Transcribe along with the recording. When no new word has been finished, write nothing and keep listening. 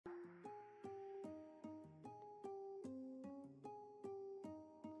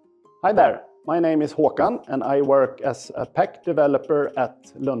Hi there, my name is Håkan and I work as a pack developer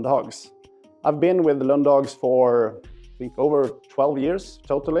at Lundhags. I've been with Lundhags for I think over 12 years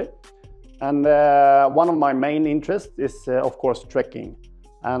totally, and one of my main interests is of course trekking,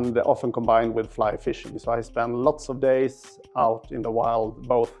 and often combined with fly fishing. So I spend lots of days out in the wild,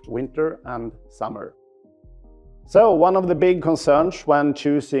 both winter and summer. So one of the big concerns when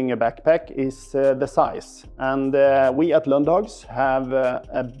choosing a backpack is the size. And we at Lundhags have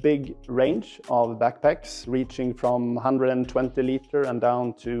a big range of backpacks reaching from 120 liter and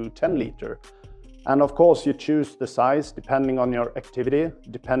down to 10 liter. And of course you choose the size depending on your activity,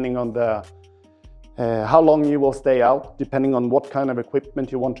 depending on the how long you will stay out, depending on what kind of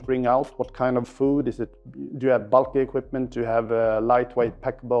equipment you want to bring out, what kind of food. Do you have bulky equipment? Do you have lightweight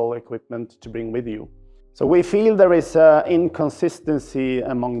packable equipment to bring with you? So we feel there is an inconsistency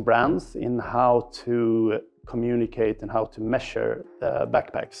among brands in how to communicate and how to measure the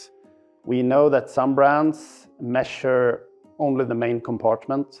backpacks. We know that some brands measure only the main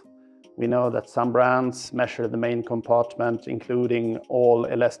compartment. We know that some brands measure the main compartment, including all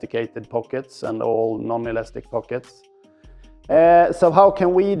elasticated pockets and all non-elastic pockets. So how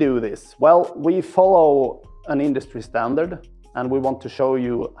can we do this? Well, we follow an industry standard, and we want to show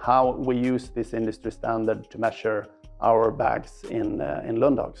you how we use this industry standard to measure our bags in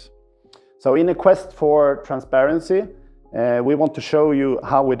Lundhags. So in a quest for transparency, we want to show you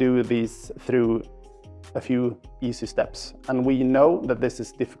how we do these through a few easy steps. And we know that this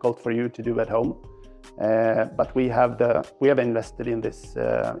is difficult for you to do at home, but we have invested in this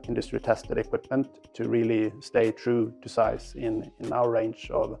industry tested equipment to really stay true to size in our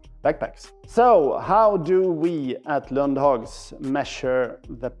range of backpacks. So how do we at Lundhags measure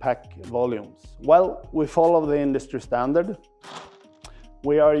the pack volumes? Well, we follow the industry standard.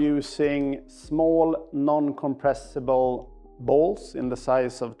 We are using small non-compressible balls in the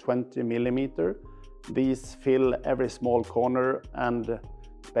size of 20 millimeter. These fill every small corner and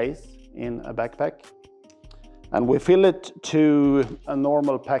space in a backpack. And we fill it to a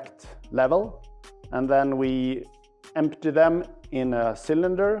normal packed level, and then we empty them in a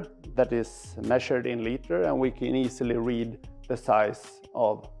cylinder that is measured in liter, and we can easily read the size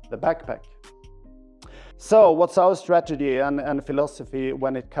of the backpack. So what's our strategy and philosophy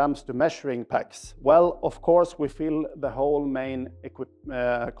when it comes to measuring packs? Well, of course we fill the whole main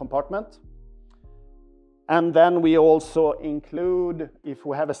compartment. And then we also include, if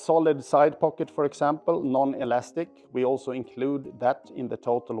we have a solid side pocket, for example, non-elastic, we also include that in the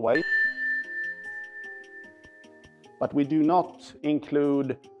total weight. But we do not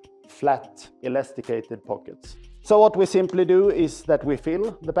include flat elasticated pockets. So what we simply do is that we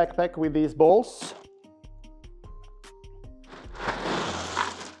fill the backpack with these balls.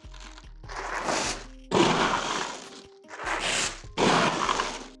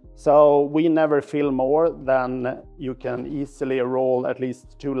 So we never fill more than you can easily roll at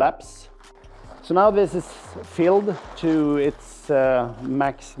least 2 laps. So now this is filled to its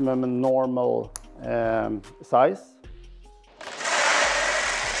maximum normal size.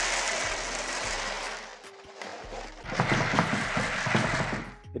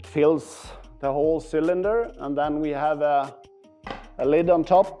 It fills the whole cylinder, and then we have a lid on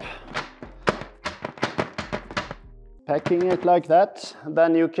top. Packing it like that,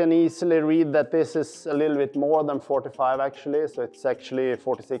 then you can easily read that this is a little bit more than 45 actually, so it's actually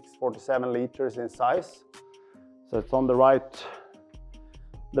 46, 47 liters in size. So it's on the right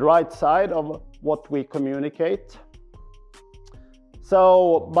side of what we communicate.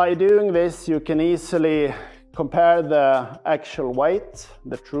 So by doing this, you can easily compare the actual weight,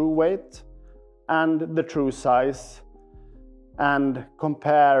 the true weight, and the true size, and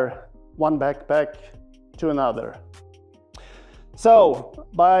compare one backpack to another. So,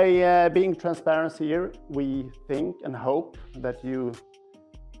 by being transparent here, we think and hope that you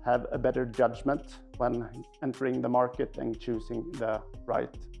have a better judgment when entering the market and choosing the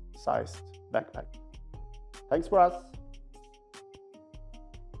right sized backpack. Thanks for us.